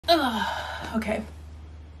Okay,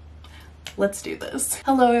 let's do this.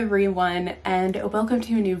 Hello everyone, and welcome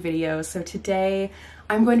to a new video. So today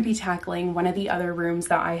I'm going to be tackling one of the other rooms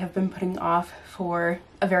that I have been putting off for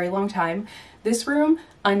a very long time. This room,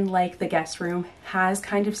 unlike the guest room, has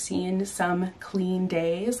kind of seen some clean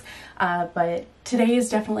days, but today is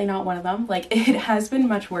definitely not one of them. Like, it has been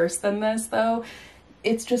much worse than this though.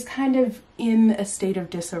 It's just kind of in a state of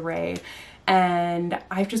disarray, and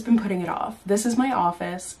I've just been putting it off. This is my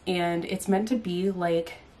office, and it's meant to be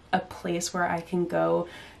like a place where I can go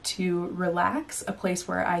to relax, a place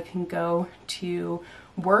where I can go to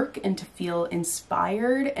work and to feel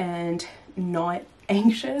inspired and not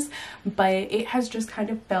anxious, but it has just kind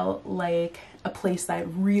of felt like a place that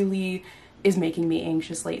really is making me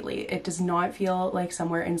anxious lately. It does not feel like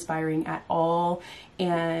somewhere inspiring at all,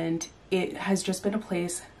 and it has just been a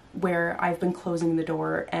place where I've been closing the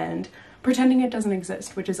door and pretending it doesn't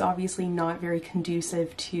exist, which is obviously not very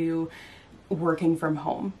conducive to working from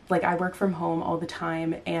home. Like, I work from home all the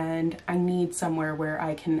time and I need somewhere where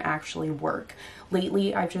I can actually work.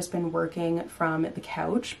 Lately, I've just been working from the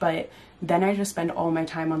couch, but then I just spend all my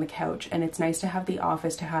time on the couch, and it's nice to have the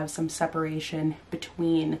office to have some separation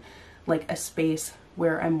between like a space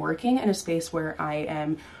where I'm working and a space where I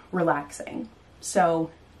am relaxing.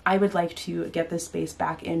 So I would like to get this space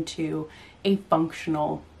back into a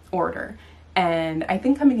functional order. And I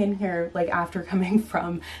think coming in here, like after coming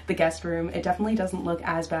from the guest room, it definitely doesn't look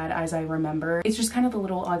as bad as I remember. It's just kind of the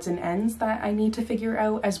little odds and ends that I need to figure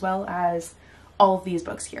out, as well as all of these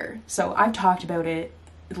books here. So I've talked about it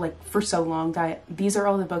like for so long that these are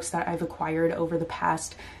all the books that I've acquired over the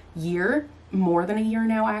past year, more than a year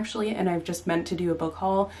now actually, and I've just meant to do a book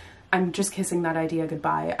haul. I'm just kissing that idea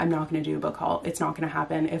goodbye. I'm not going to do a book haul. It's not going to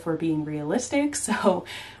happen if we're being realistic. So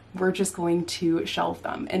we're just going to shelve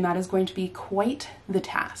them, and that is going to be quite the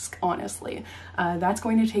task, honestly. That's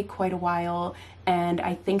going to take quite a while, and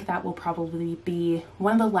I think that will probably be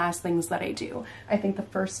one of the last things that I do. I think the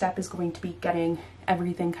first step is going to be getting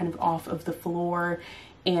everything kind of off of the floor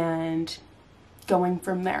and going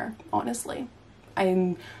from there, honestly.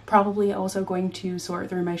 I'm probably also going to sort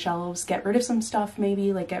through my shelves, get rid of some stuff,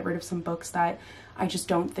 maybe like get rid of some books that I just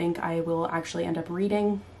don't think I will actually end up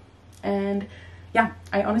reading. And yeah,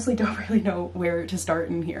 I honestly don't really know where to start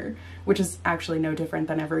in here, which is actually no different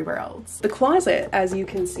than everywhere else. The closet, as you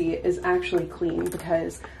can see, is actually clean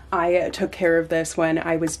because I took care of this when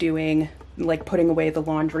I was doing like putting away the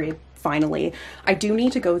laundry. Finally, I do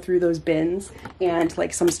need to go through those bins and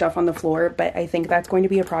like some stuff on the floor, but I think that's going to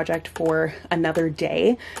be a project for another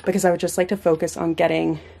day because I would just like to focus on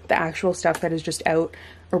getting the actual stuff that is just out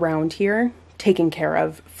around here taken care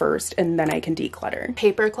of first, and then I can declutter.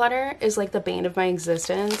 Paper clutter is like the bane of my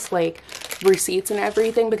existence, like receipts and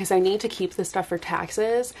everything, because I need to keep this stuff for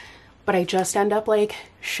taxes, but I just end up like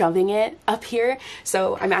shoving it up here.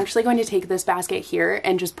 So I'm actually going to take this basket here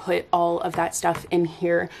and just put all of that stuff in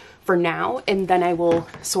here for now, and then I will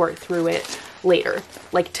sort through it later,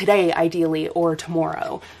 like today ideally, or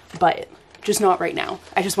tomorrow, but just not right now.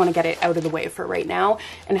 I just want to get it out of the way for right now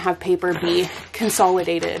and have paper be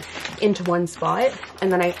consolidated into one spot.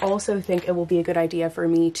 And then I also think it will be a good idea for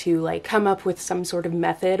me to like come up with some sort of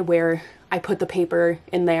method where I put the paper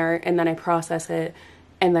in there and then I process it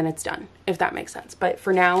and then it's done, if that makes sense. But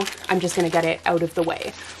for now, I'm just gonna get it out of the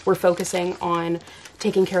way. We're focusing on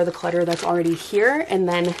taking care of the clutter that's already here, and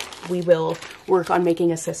then we will work on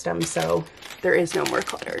making a system so there is no more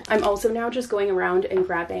clutter. I'm also now just going around and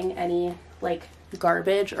grabbing any like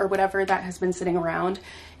garbage or whatever that has been sitting around,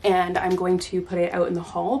 and I'm going to put it out in the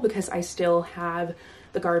hall because I still have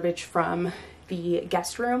the garbage from the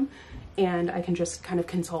guest room, and I can just kind of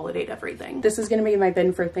consolidate everything. This is gonna be my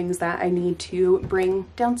bin for things that I need to bring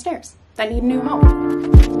downstairs that need a new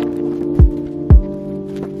home.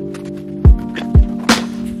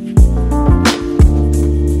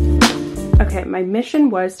 Okay, my mission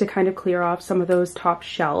was to kind of clear off some of those top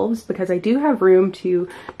shelves because I do have room to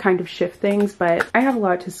kind of shift things, but I have a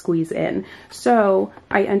lot to squeeze in. So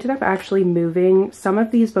I ended up actually moving some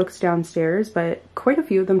of these books downstairs, but quite a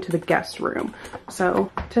few of them to the guest room.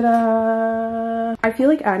 So, ta-da! I feel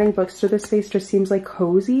like adding books to this space just seems like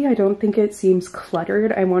cozy. I don't think it seems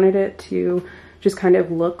cluttered. I wanted it to just kind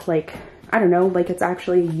of look like, I don't know, like it's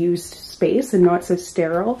actually a used space and not so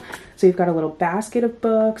sterile. So we've got a little basket of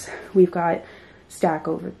books, we've got stack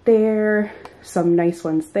over there, some nice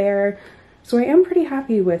ones there. So I am pretty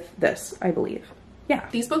happy with this, I believe. Yeah,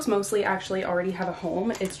 these books mostly actually already have a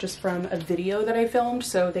home. It's just from a video that I filmed,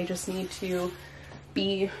 so they just need to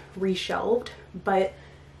be reshelved. But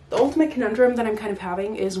the ultimate conundrum that I'm kind of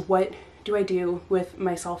having is, what do I do with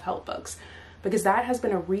my self-help books? Because that has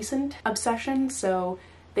been a recent obsession. So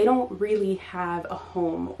they don't really have a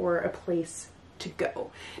home or a place to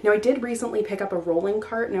go. Now I did recently pick up a rolling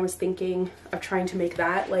cart, and I was thinking of trying to make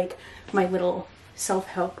that like my little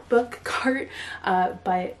self-help book cart,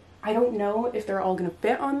 but I don't know if they're all gonna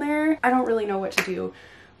fit on there. I don't really know what to do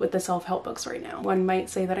with the self-help books right now. One might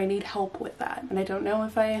say that I need help with that, and I don't know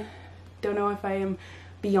if I am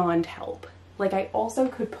beyond help. Like, I also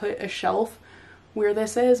could put a shelf where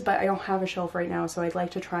this is, but I don't have a shelf right now, so I'd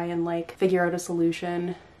like to try and like figure out a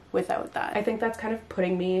solution without that. I think that's kind of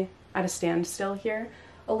putting me at a standstill here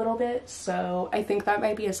a little bit, so I think that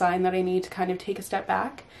might be a sign that I need to kind of take a step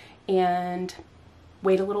back and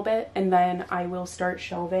wait a little bit, and then I will start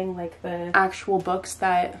shelving like the actual books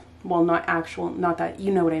that, well, not that,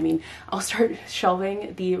 you know what I mean. I'll start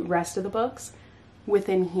shelving the rest of the books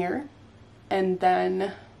within here, and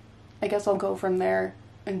then I guess I'll go from there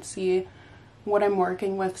and see what I'm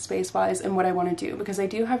working with space-wise and what I want to do, because I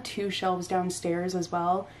do have 2 shelves downstairs as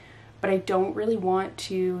well, but I don't really want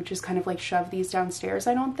to just kind of like shove these downstairs,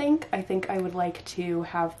 I don't think. I think I would like to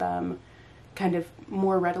have them kind of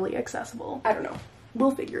more readily accessible. I don't know.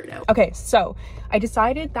 We'll figure it out. Okay, so I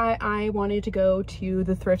decided that I wanted to go to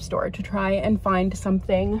the thrift store to try and find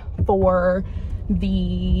something for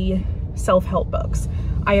the self-help books.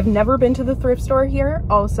 I have never been to the thrift store here.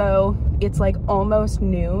 Also, it's like almost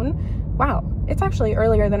noon. Wow, it's actually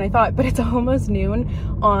earlier than I thought, but it's almost noon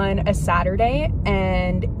on a Saturday,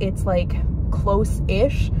 and it's like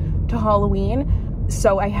close-ish to Halloween.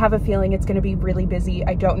 So I have a feeling it's gonna be really busy.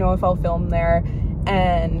 I don't know if I'll film there.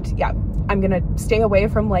 And yeah, I'm gonna stay away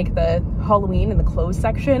from like the Halloween and the clothes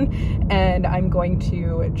section, and I'm going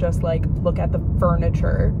to just like look at the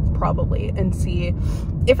furniture probably and see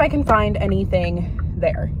if I can find anything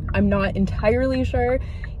there. I'm not entirely sure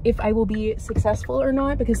if I will be successful or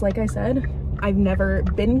not, because like I said, I've never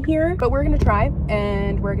been here, but we're gonna try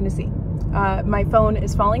and we're gonna see. My phone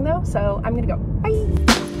is falling though, so I'm gonna go. Bye.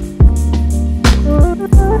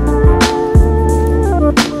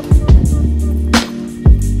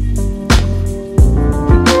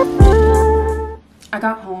 I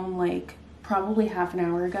got home like probably half an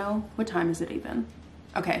hour ago. What time is it even?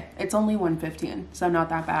 Okay, it's only 1:15, so not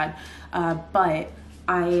that bad. But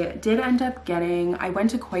I did end up getting, I went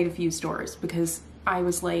to quite a few stores because I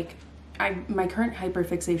was like, my current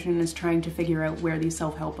hyperfixation is trying to figure out where these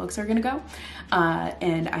self-help books are gonna go,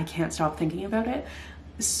 and I can't stop thinking about it.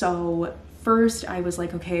 So first I was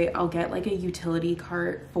like, okay, I'll get like a utility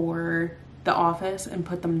cart for the office and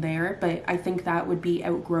put them there, but I think that would be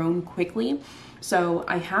outgrown quickly. So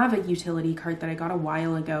I have a utility cart that I got a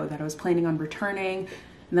while ago that I was planning on returning,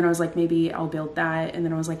 and then I was like, maybe I'll build that, and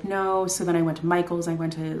then I was like, no. So then I went to Michael's, I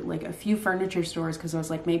went to like a few furniture stores because I was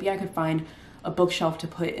like, maybe I could find a bookshelf to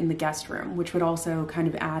put in the guest room, which would also kind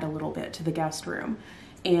of add a little bit to the guest room.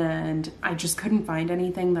 And I just couldn't find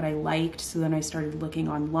anything that I liked, so then I started looking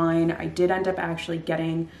online. I did end up actually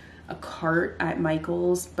getting a cart at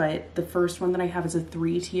Michael's, but the first one that I have is a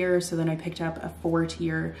 3-tier, so then I picked up a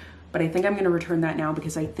 4-tier, but I think I'm gonna return that now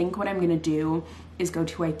because I think what I'm gonna do is go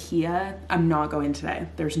to IKEA. I'm not going today.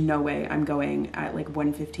 There's no way I'm going at like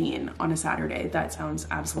 1:15 on a Saturday. That sounds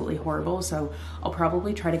absolutely horrible, so I'll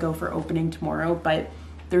probably try to go for opening tomorrow. But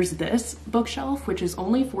there's this bookshelf, which is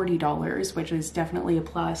only $40, which is definitely a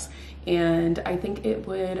plus, and I think it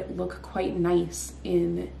would look quite nice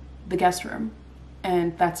in the guest room.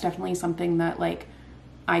 And that's definitely something that like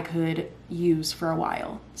I could use for a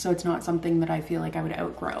while. So it's not something that I feel like I would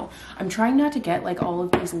outgrow. I'm trying not to get like all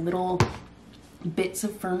of these little bits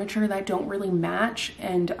of furniture that don't really match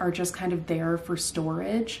and are just kind of there for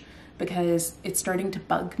storage, because it's starting to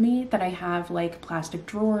bug me that I have like plastic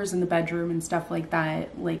drawers in the bedroom and stuff like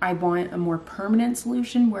that. Like, I want a more permanent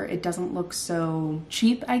solution where it doesn't look so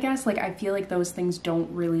cheap, I guess. Like, I feel like those things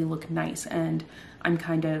don't really look nice, and I'm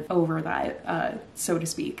kind of over that, so to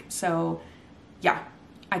speak. So yeah,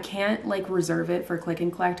 I can't like reserve it for click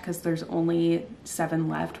and collect because there's only 7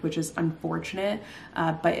 left, which is unfortunate.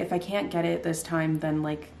 But if I can't get it this time, then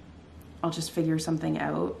like I'll just figure something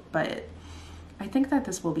out. But I think that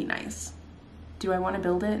this will be nice. Do I want to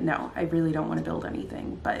build it? No, I really don't want to build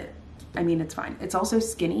anything, but I mean, it's fine. It's also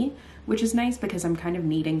skinny, which is nice because I'm kind of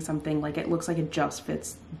needing something like, it looks like it just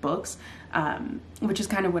fits books, which is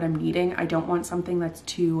kind of what I'm needing. I don't want something that's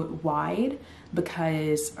too wide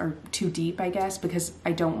because, or too deep, I guess, because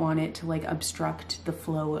I don't want it to like obstruct the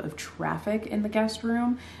flow of traffic in the guest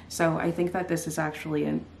room. So I think that this is actually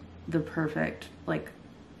in the perfect like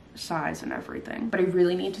size and everything. But I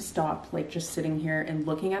really need to stop like just sitting here and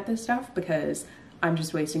looking at this stuff, because I'm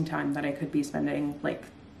just wasting time that I could be spending like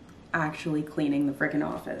actually cleaning the freaking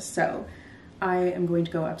office. So I am going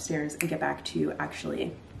to go upstairs and get back to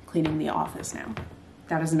actually cleaning the office now.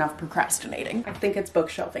 that is enough procrastinating. I think it's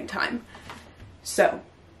bookshelving time. So,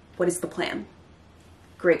 what is the plan?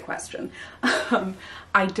 Great question.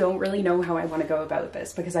 I don't really know how I want to go about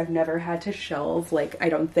this because I've never had to shelve, like, I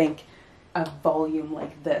don't think a volume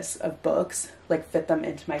like this of books, like, fit them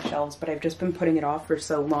into my shelves, but I've just been putting it off for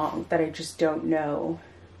so long that I just don't know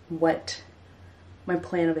what my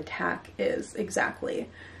plan of attack is exactly.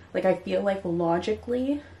 Like, I feel like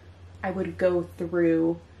logically I would go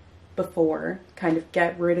through before, kind of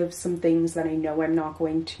get rid of some things that I know I'm not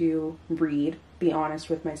going to read, be honest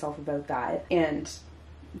with myself about that, and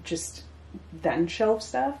just then shelf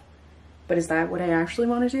stuff. But is that what I actually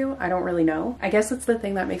want to do? I don't really know. I guess it's the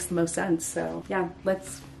thing that makes the most sense. So yeah,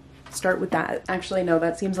 let's start with that. Actually, no,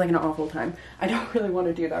 that seems like an awful time. I don't really want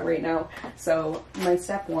to do that right now. So my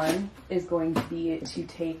step one is going to be to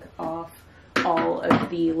take off all of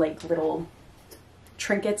the like little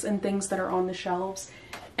trinkets and things that are on the shelves,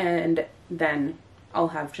 and then I'll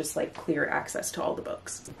have just like clear access to all the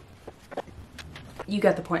books. You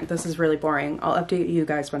get the point. This is really boring. I'll update you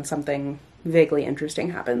guys when something vaguely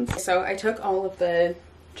interesting happens. So I took all of the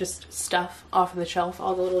just stuff off of the shelf,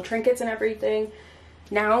 all the little trinkets and everything.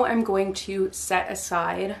 Now I'm going to set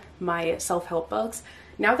aside my self-help books.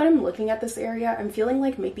 Now that I'm looking at this area, I'm feeling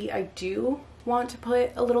like maybe I do want to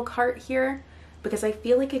put a little cart here because I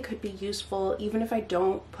feel like it could be useful even if I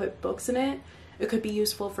don't put books in it. It could be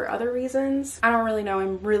useful for other reasons. I don't really know.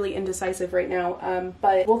 I'm really indecisive right now,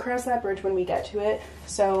 but we'll cross that bridge when we get to it.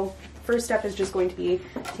 So first step is just going to be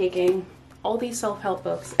taking all these self-help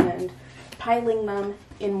books and piling them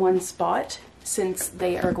in one spot since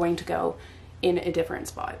they are going to go in a different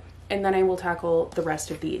spot. And then I will tackle the rest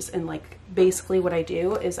of these. And like basically what I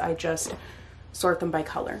do is I just sort them by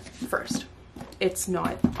color first. It's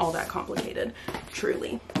not all that complicated,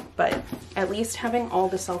 truly. But at least having all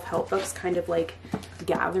the self-help books kind of like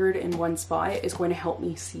gathered in one spot is going to help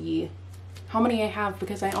me see how many I have,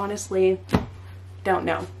 because I honestly don't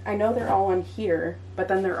know. I know they're all on here, but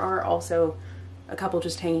then there are also a couple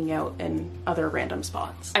just hanging out in other random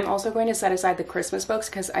spots. I'm also going to set aside the Christmas books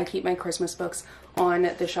because I keep my Christmas books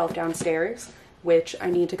on the shelf downstairs, which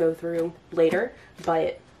I need to go through later,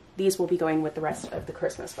 but these will be going with the rest of the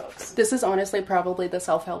Christmas books. This is honestly probably the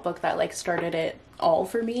self-help book that like started it all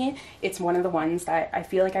for me. It's one of the ones that I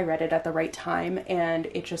feel like I read it at the right time and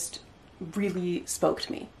it just really spoke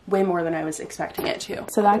to me way more than I was expecting it to.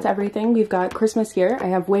 So that's everything. We've got Christmas here. I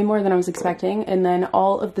have way more than I was expecting, and then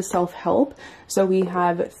all of the self-help. So we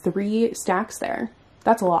have 3 stacks there.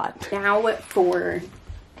 That's a lot. Now for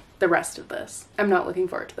the rest of this. I'm not looking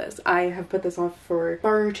forward to this. I have put this off for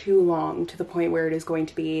far too long, to the point where it is going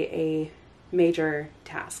to be a major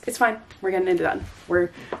task. It's fine. We're getting it done.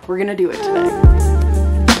 We're gonna do it today.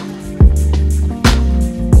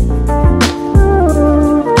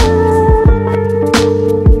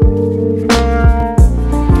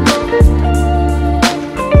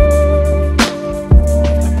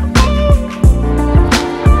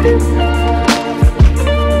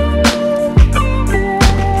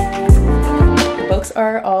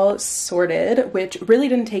 Are all sorted, which really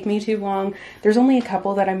didn't take me too long. There's only a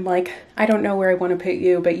couple that I'm like, I don't know where I want to put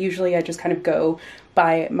you, but usually I just kind of go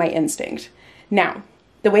by my instinct. Now,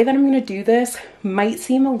 the way that I'm going to do this might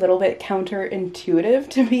seem a little bit counterintuitive,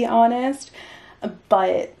 to be honest,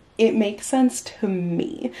 but it makes sense to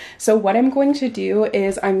me. So what I'm going to do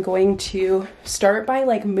is I'm going to start by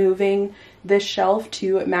like moving this shelf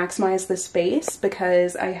to maximize the space,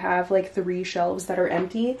 because I have like 3 shelves that are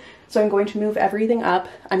empty. So I'm going to move everything up.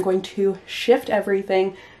 I'm going to shift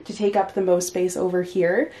everything to take up the most space over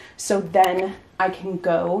here. So then I can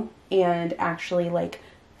go and actually like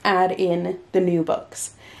add in the new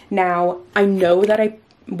books. Now I know that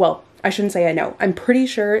I shouldn't say I know. I'm pretty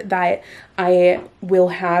sure that I will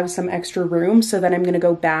have some extra room, so then I'm gonna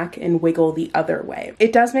go back and wiggle the other way.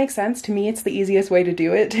 It does make sense to me. It's the easiest way to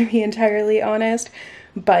do it, to be entirely honest,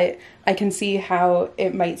 but I can see how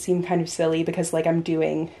it might seem kind of silly because like I'm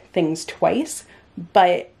doing things twice,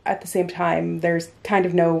 but at the same time, there's kind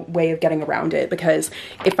of no way of getting around it, because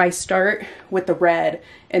if I start with the red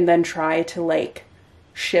and then try to like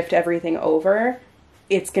shift everything over,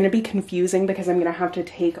 it's going to be confusing because I'm going to have to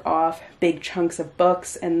take off big chunks of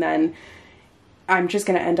books, and then I'm just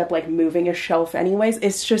going to end up like moving a shelf anyways.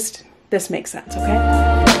 It's just, this makes sense,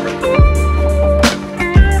 okay?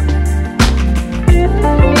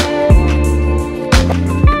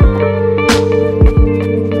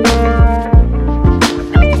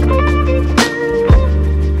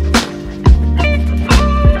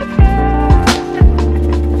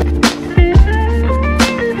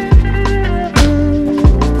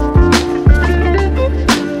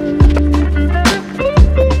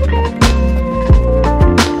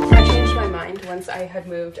 once I had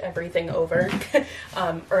moved everything over,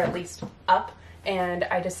 or at least up, and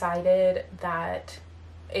I decided that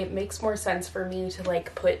it makes more sense for me to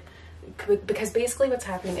like because basically what's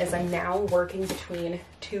happening is I'm now working between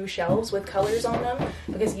two shelves with colors on them,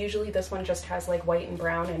 because usually this one just has like white and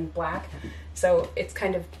brown and black, so it's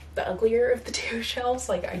kind of the uglier of the two shelves.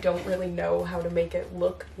 Like, I don't really know how to make it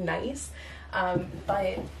look nice,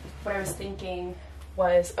 but what I was thinking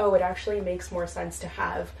was, oh, it actually makes more sense to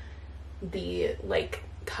have the like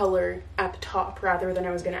color at the top rather than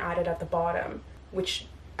I was going to add it at the bottom, which,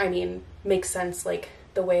 I mean, makes sense like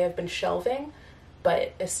the way I've been shelving,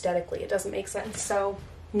 but aesthetically it doesn't make sense. So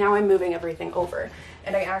now I'm moving everything over,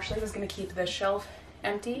 and I actually was going to keep this shelf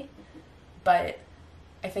empty, but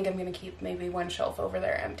I think I'm going to keep maybe one shelf over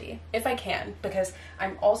there empty if I can, because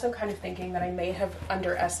I'm also kind of thinking that I may have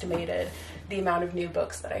underestimated the amount of new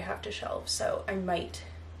books that I have to shelve, so I might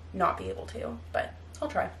not be able to, but I'll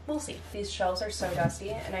try. We'll see. These shelves are so dusty,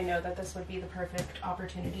 and I know that this would be the perfect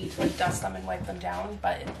opportunity to like dust them and wipe them down,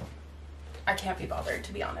 but I can't be bothered,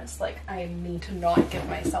 to be honest. Like, I need to not give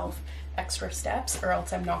myself extra steps, or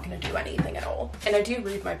else I'm not going to do anything at all. And I do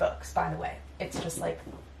read my books, by the way. It's just like,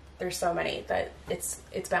 there's so many that it's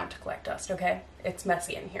bound to collect dust, okay? It's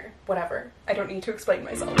messy in here. Whatever. I don't need to explain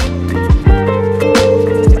myself.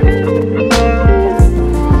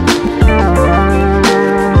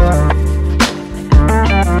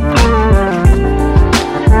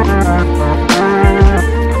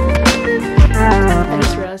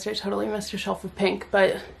 I totally missed a shelf of pink,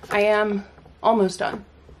 but I am almost done.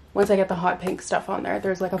 Once I get the hot pink stuff on there,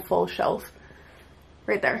 there's like a full shelf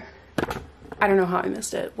right there. I don't know how I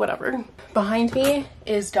missed it, whatever. Behind me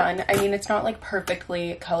is done. I mean, it's not like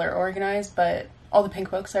perfectly color organized, but all the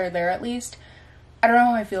pink books are there at least. I don't know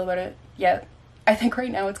how I feel about it yet. I think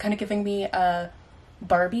right now it's kind of giving me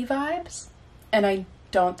Barbie vibes, and I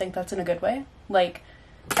don't think that's in a good way. Like,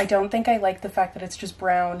 I don't think I like the fact that it's just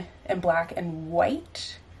brown and black and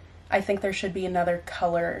white. I think there should be another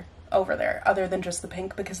color over there other than just the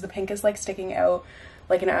pink, because the pink is like sticking out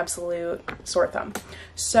like an absolute sore thumb.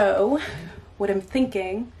 So what I'm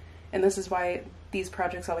thinking, and this is why these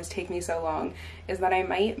projects always take me so long, is that I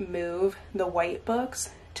might move the white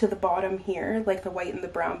books to the bottom here, like the white and the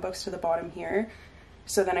brown books to the bottom here,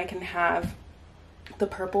 so then I can have the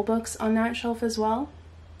purple books on that shelf as well.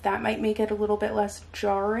 That might make it a little bit less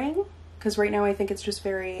jarring, because right now I think it's just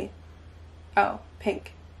very, oh,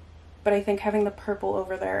 pink. But I think having the purple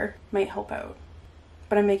over there might help out.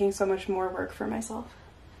 But I'm making so much more work for myself.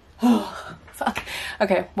 Oh, fuck.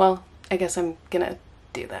 Okay, well, I guess I'm gonna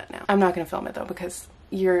do that now. I'm not gonna film it though, because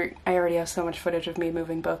I already have so much footage of me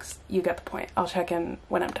moving books. You get the point. I'll check in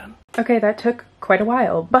when I'm done. Okay, that took quite a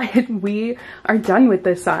while, but we are done with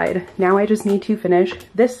this side. Now I just need to finish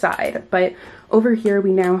this side. But over here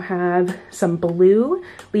we now have some blue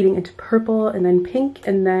leading into purple, and then pink,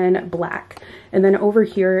 and then black. And then over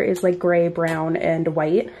here is like gray, brown, and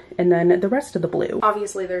white, and then the rest of the blue.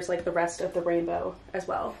 Obviously there's like the rest of the rainbow as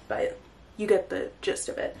well, but you get the gist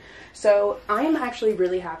of it. So I am actually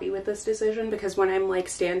really happy with this decision, because when I'm like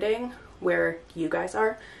standing where you guys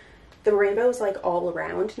are, the rainbow is like all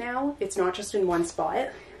around now. It's not just in one spot.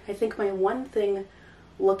 I think my one thing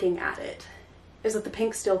looking at it is that the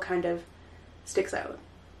pink still kind of sticks out,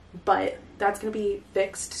 but that's gonna be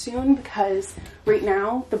fixed soon, because right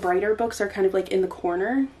now the brighter books are kind of like in the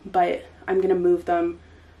corner, but I'm gonna move them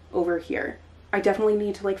over here. I definitely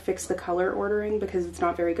need to like fix the color ordering, because it's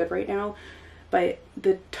not very good right now, but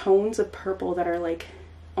the tones of purple that are like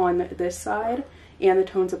on this side and the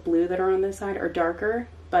tones of blue that are on this side are darker,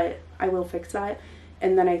 but I will fix that,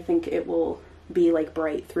 and then I think it will be like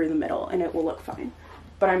bright through the middle and it will look fine.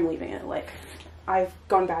 But I'm leaving it. Like, I've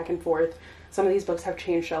gone back and forth. Some of these books have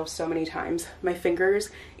changed shelves so many times. My fingers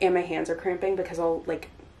and my hands are cramping, because I'll like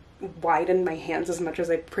widen my hands as much as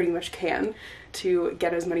I pretty much can to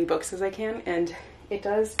get as many books as I can, and it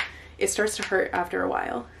starts to hurt after a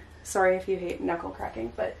while. Sorry if you hate knuckle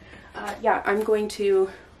cracking, but yeah, I'm going to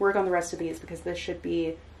work on the rest of these, because this should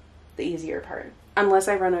be the easier part, unless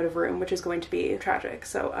I run out of room, which is going to be tragic.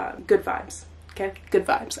 So good vibes, okay? Good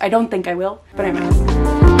vibes. I don't think I will, but I might.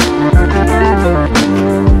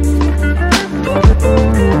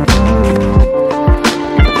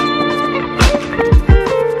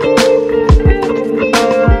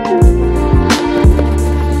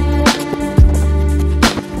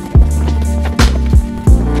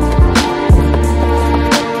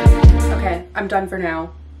 Okay, I'm done for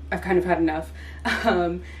now. I've kind of had enough.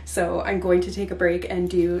 So I'm going to take a break and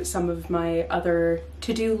do some of my other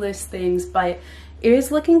to-do list things, but it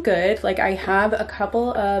is looking good. Like I have a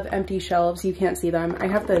couple of empty shelves. You can't see them.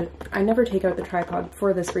 I never take out the tripod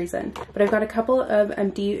for this reason, but I've got a couple of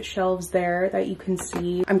empty shelves there that you can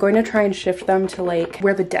see. I'm going to try and shift them to like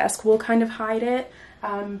where the desk will kind of hide it.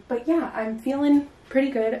 But yeah, I'm feeling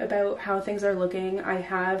pretty good about how things are looking. I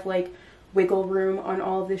have like wiggle room on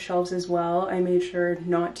all of the shelves as well. I made sure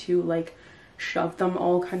not to like shove them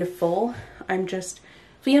all kind of full. I'm just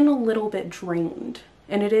feeling a little bit drained,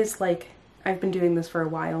 and it is like, I've been doing this for a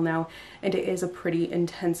while now, and it is a pretty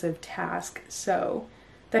intensive task, so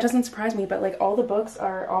that doesn't surprise me. But like all the books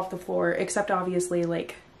are off the floor, except obviously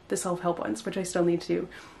like the self-help ones, which I still need to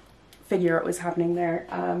figure out what's happening there.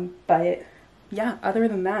 But yeah, other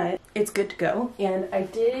than that, it's good to go. And I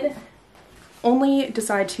did only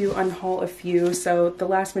decide to unhaul a few. So The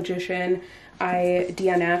Last Magician, I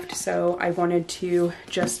DNF'd, so I wanted to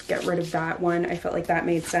just get rid of that one. I felt like that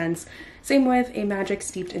made sense. Same with A Magic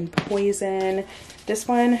Steeped in Poison. This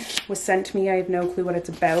one was sent to me. I have no clue what it's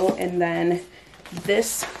about. And then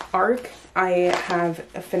this arc, I have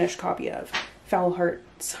a finished copy of. Foul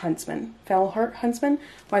Heart's Huntsman. Foul Heart Huntsman?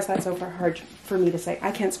 Why is that so hard for me to say?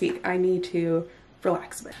 I can't speak. I need to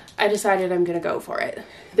relax a bit. I decided I'm gonna go for it.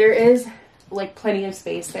 There is like plenty of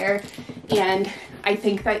space there, and I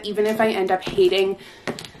think that even if I end up hating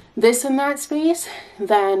this in that space,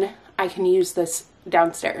 then I can use this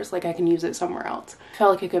downstairs. Like I can use it somewhere else.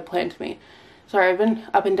 Felt like a good plan to me. Sorry, I've been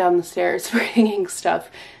up and down the stairs bringing stuff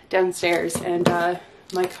downstairs, and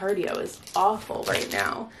my cardio is awful right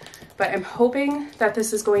now. But I'm hoping that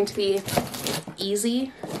this is going to be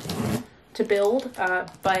easy to build,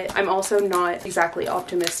 but I'm also not exactly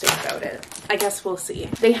optimistic about it. I guess we'll see.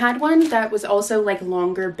 They had one that was also like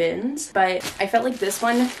longer bins, but I felt like this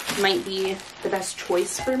one might be the best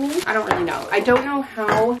choice for me. I don't really know. I don't know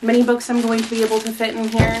how many books I'm going to be able to fit in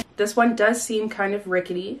here. This one does seem kind of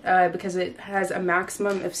rickety because it has a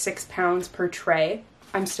maximum of 6 pounds per tray.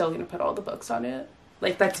 I'm still gonna put all the books on it.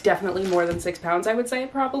 Like that's definitely more than 6 pounds, I would say,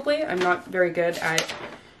 probably. I'm not very good at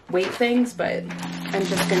weight things, but I'm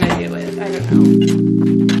just gonna do it. I don't know.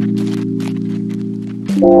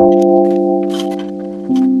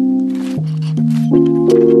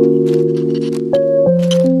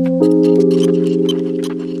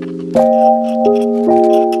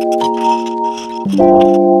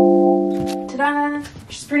 Ta-da!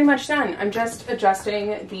 She's pretty much done. I'm just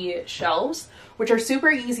adjusting the shelves, which are super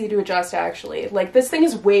easy to adjust actually. Like this thing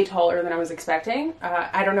is way taller than I was expecting.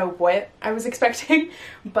 I don't know what I was expecting,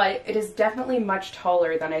 but it is definitely much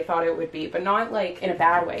taller than I thought it would be, but not like in a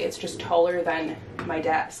bad way. It's just taller than my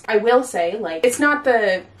desk. I will say, like, it's not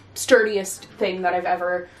the sturdiest thing that I've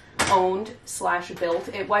ever owned slash built.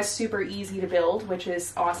 It was super easy to build, which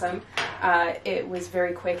is awesome. It was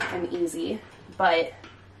very quick and easy, but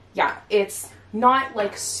yeah, it's not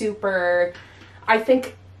like super, I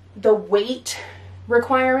think the weight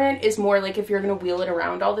requirement is more like if you're gonna wheel it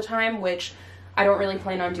around all the time, which I don't really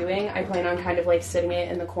plan on doing. I plan on kind of like sitting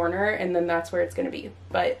it in the corner, and then that's where it's gonna be.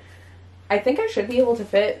 But I think I should be able to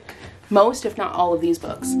fit most, if not all, of these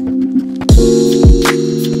books.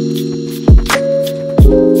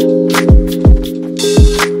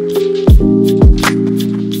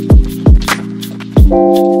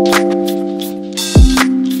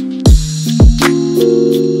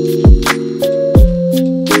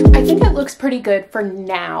 Pretty good for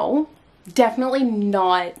now. Definitely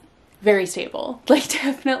not very stable. Like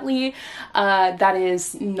definitely that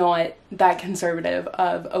is not that conservative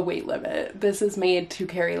of a weight limit. This is made to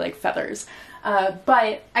carry like feathers.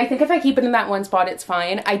 But I think if I keep it in that one spot, it's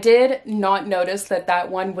fine. I did not notice that that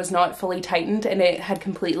one was not fully tightened and it had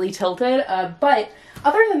completely tilted. But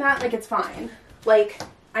other than that, like it's fine. Like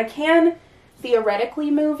I can theoretically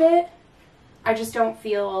move it. I just don't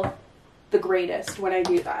feel the greatest when I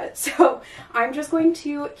do that. So I'm just going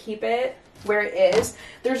to keep it where it is.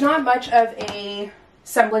 There's not much of a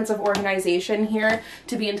semblance of organization here,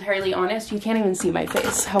 to be entirely honest. You can't even see my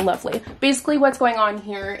face. How lovely. Basically what's going on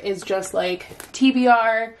here is just like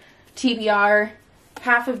TBR, TBR.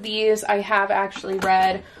 Half of these I have actually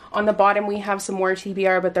read. On the bottom we have some more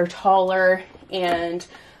TBR, but they're taller, and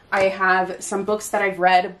I have some books that I've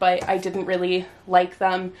read but I didn't really like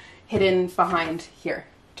them hidden behind here,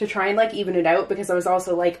 to try and like even it out, because I was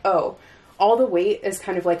also like, oh, all the weight is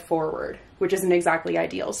kind of like forward, which isn't exactly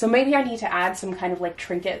ideal. So maybe I need to add some kind of like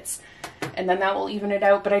trinkets, and then that will even it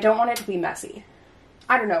out, but I don't want it to be messy.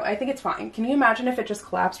 I don't know, I think it's fine. Can you imagine if it just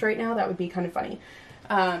collapsed right now? That would be kind of funny,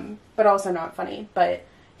 but also not funny. But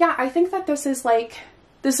yeah, I think that this is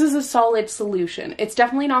a solid solution. It's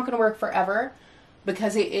definitely not going to work forever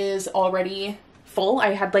because it is already full.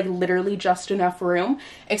 I had like literally just enough room,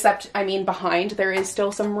 except, I mean, behind there is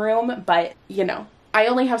still some room, but you know, I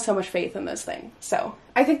only have so much faith in this thing. So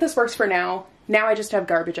I think this works for now. Now I just have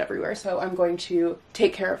garbage everywhere, so I'm going to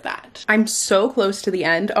take care of that. I'm so close to the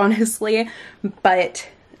end, honestly, but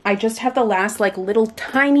I just have the last like little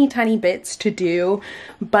tiny bits to do,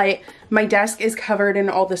 but my desk is covered in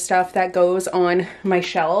all the stuff that goes on my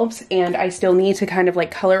shelves, and I still need to kind of like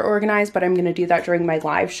color organize, but I'm gonna do that during my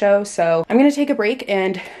live show. So I'm gonna take a break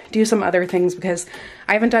and do some other things because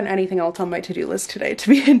I haven't done anything else on my to-do list today, to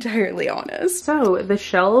be entirely honest. So the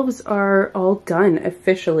shelves are all done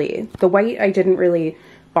officially. The white I didn't really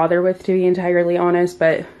bother with, to be entirely honest,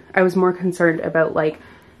 but I was more concerned about like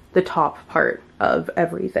the top part of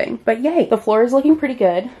everything. But yay, the floor is looking pretty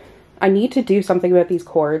good. I need to do something about these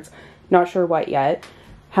cords. Not sure what yet.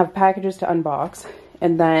 Have packages to unbox,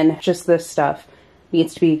 and then just this stuff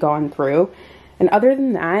needs to be gone through. And other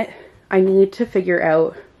than that, I need to figure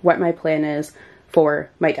out what my plan is for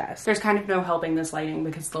my desk. There's kind of no helping this lighting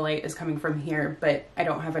because the light is coming from here, but I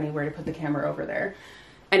don't have anywhere to put the camera over there.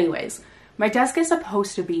 Anyways, my desk is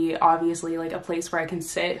supposed to be obviously like a place where I can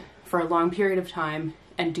sit for a long period of time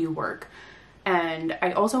and do work. And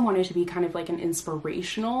I also want it to be kind of like an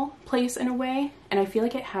inspirational place in a way, and I feel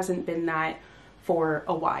like it hasn't been that for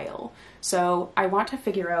a while. So I want to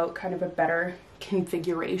figure out kind of a better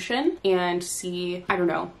configuration and see, I don't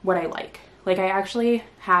know, what I like. Like I actually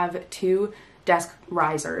have 2 desk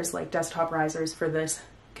risers, like desktop risers for this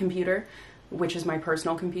computer, which is my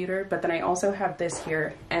personal computer, but then I also have this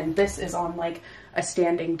here, and this is on like a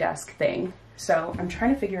standing desk thing. So I'm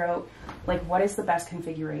trying to figure out like what is the best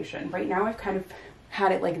configuration. Right now I've kind of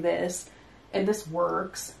had it like this, and this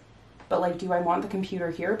works, but like do I want the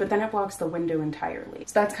computer here? But then it blocks the window entirely.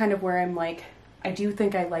 So that's kind of where I'm like, I do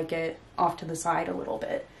think I like it off to the side a little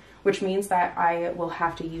bit, which means that I will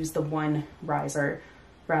have to use the one riser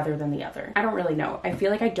rather than the other. I don't really know. I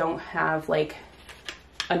feel like I don't have like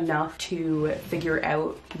enough to figure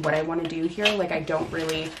out what I want to do here. Like I don't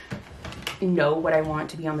really know what I want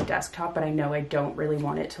to be on the desktop, but I know I don't really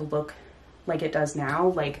want it to look like it does now.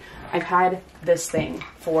 Like I've had this thing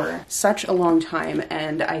for such a long time,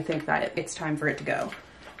 and I think that it's time for it to go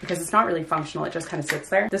because it's not really functional. It just kind of sits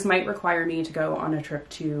there. This might require me to go on a trip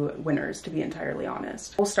to Winners, to be entirely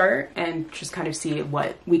honest. We'll start and just kind of see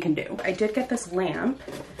what we can do. I did get this lamp,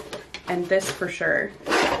 and this for sure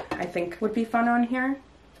I think would be fun on here.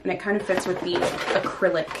 And it kind of fits with the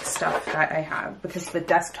acrylic stuff that I have because the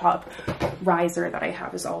desktop riser that I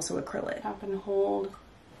have is also acrylic. Tap and hold.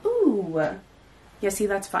 Ooh. Yeah, see,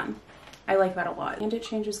 that's fun. I like that a lot. And it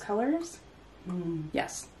changes colors.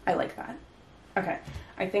 Yes, I like that. Okay,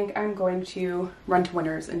 I think I'm going to run to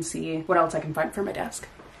Winners and see what else I can find for my desk.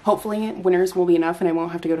 Hopefully Winners will be enough and I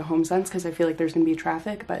won't have to go to HomeSense because I feel like there's gonna be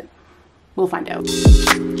traffic, but we'll find out.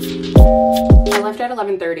 I left at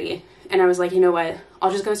 11:30 and I was like, you know what?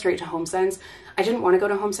 I'll just go straight to HomeSense. I didn't want to go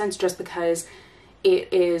to HomeSense just because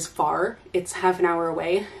it is far. It's half an hour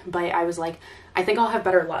away, but I was like, I think I'll have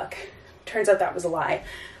better luck. Turns out that was a lie.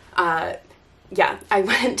 Yeah, I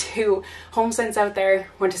went to HomeSense out there,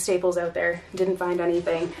 went to Staples out there, didn't find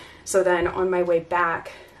anything. So then on my way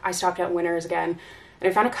back, I stopped at Winners again and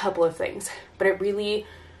I found a couple of things, but it really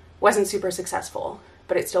wasn't super successful,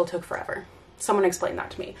 but it still took forever. Someone explained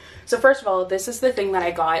that to me. So first of all, this is the thing that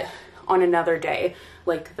I got on another day,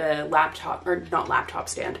 like the laptop, or not laptop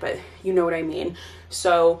stand, but you know what I mean.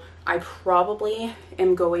 So I probably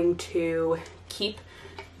am going to keep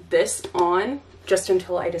this on just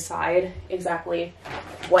until I decide exactly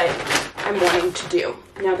what I'm wanting to do.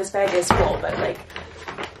 Now this bag is full, but like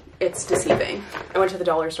it's deceiving. I went to the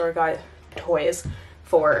dollar store, got toys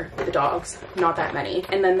for the dogs, not that many.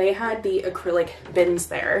 And then they had the acrylic bins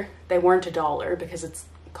there. They weren't $1 because it's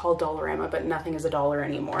called Dollarama, but nothing is $1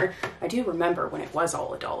 anymore. I do remember when it was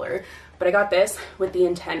all $1, but I got this with the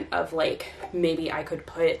intent of like, maybe I could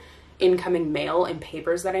put incoming mail and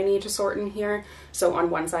papers that I need to sort in here. So on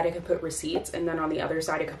one side I could put receipts and then on the other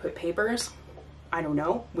side I could put papers. I don't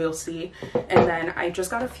know, we'll see. And then I just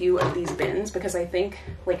got a few of these bins because I think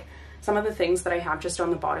like some of the things that I have just on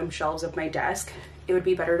the bottom shelves of my desk, it would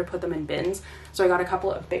be better to put them in bins. So I got a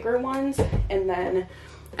couple of bigger ones, and then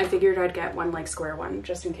I figured I'd get one like square one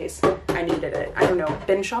just in case I needed it. I don't know,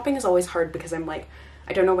 bin shopping is always hard because I'm like,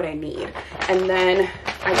 I don't know what I need. And then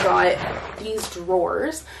I got these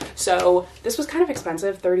drawers. So this was kind of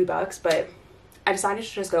expensive, 30 bucks, but I decided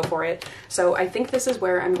to just go for it. So I think this is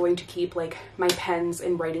where I'm going to keep like my pens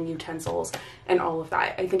and writing utensils and all of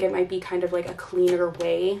that. I think it might be kind of like a cleaner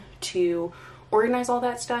way to organize all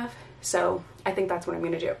that stuff. So I think that's what I'm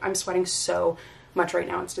gonna do. I'm sweating so much right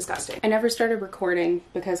now. It's disgusting. I never started recording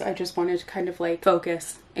because I just wanted to kind of like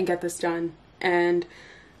focus and get this done. And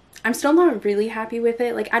I'm still not really happy with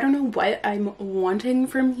it. Like, I don't know what I'm wanting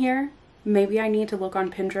from here. Maybe I need to look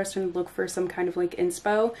on Pinterest and look for some kind of like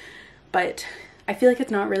inspo, but I feel like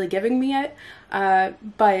it's not really giving me it.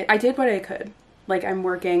 But I did what I could. Like, I'm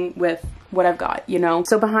working with what I've got, you know?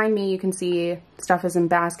 So behind me, you can see stuff is in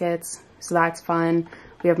baskets. So that's fun.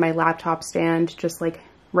 We have my laptop stand, just like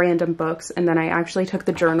random books. And then I actually took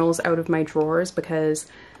the journals out of my drawers because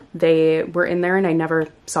they were in there and I never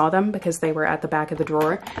saw them because they were at the back of the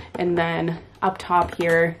drawer. And then up top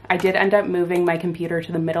here, I did end up moving my computer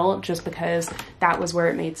to the middle just because that was where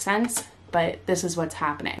it made sense. But this is what's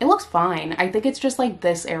happening. It looks fine. I think it's just like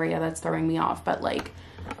this area that's throwing me off, but like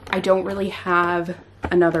I don't really have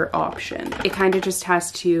another option. It kind of just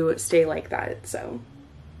has to stay like that. So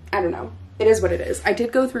I don't know. It is what it is. I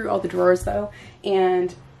did go through all the drawers though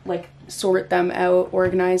and like sort them out,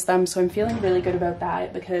 organize them. So I'm feeling really good about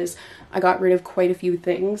that because I got rid of quite a few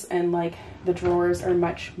things and like the drawers are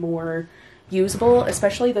much more usable,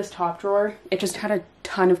 especially this top drawer. It just had a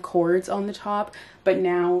ton of cords on the top, but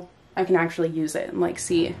now I can actually use it and like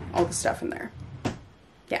see all the stuff in there.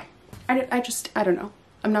 Yeah, I don't know.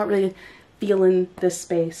 I'm not really feeling this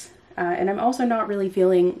space. And I'm also not really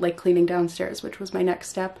feeling like cleaning downstairs, which was my next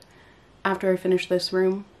step after I finish this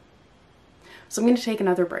room. So I'm going to take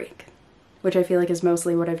another break, which I feel like is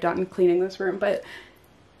mostly what I've done cleaning this room, but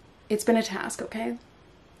it's been a task, okay?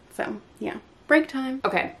 So yeah, break time.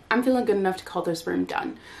 Okay, I'm feeling good enough to call this room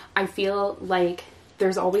done. I feel like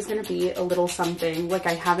there's always going to be a little something, like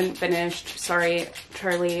I haven't finished, sorry,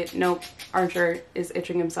 Charlie, nope, Archer is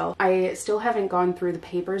itching himself. I still haven't gone through the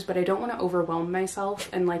papers, but I don't want to overwhelm myself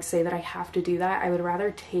and like say that I have to do that. I would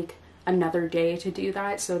rather take another day to do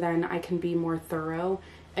that so then I can be more thorough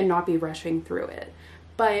and not be rushing through it.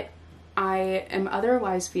 But I am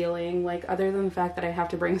otherwise feeling like, other than the fact that I have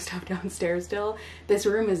to bring stuff downstairs still, this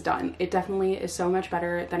room is done. It definitely is so much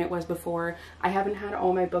better than it was before. I haven't had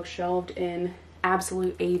all my books shelved in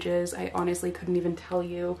absolute ages. I honestly couldn't even tell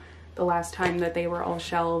you the last time that they were all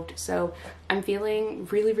shelved. So I'm feeling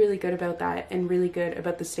really, really good about that and really good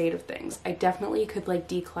about the state of things. I definitely could like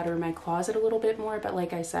declutter my closet a little bit more, but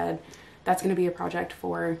like I said, that's going to be a project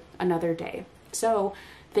for another day. So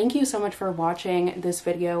thank you so much for watching this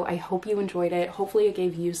video. I hope you enjoyed it. Hopefully it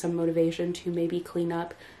gave you some motivation to maybe clean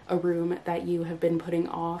up a room that you have been putting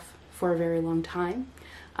off for a very long time.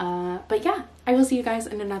 But yeah, I will see you guys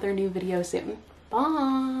in another new video soon.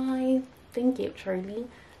 Bye. Thank you, Charlie.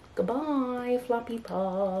 Goodbye, floppy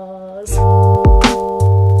paws.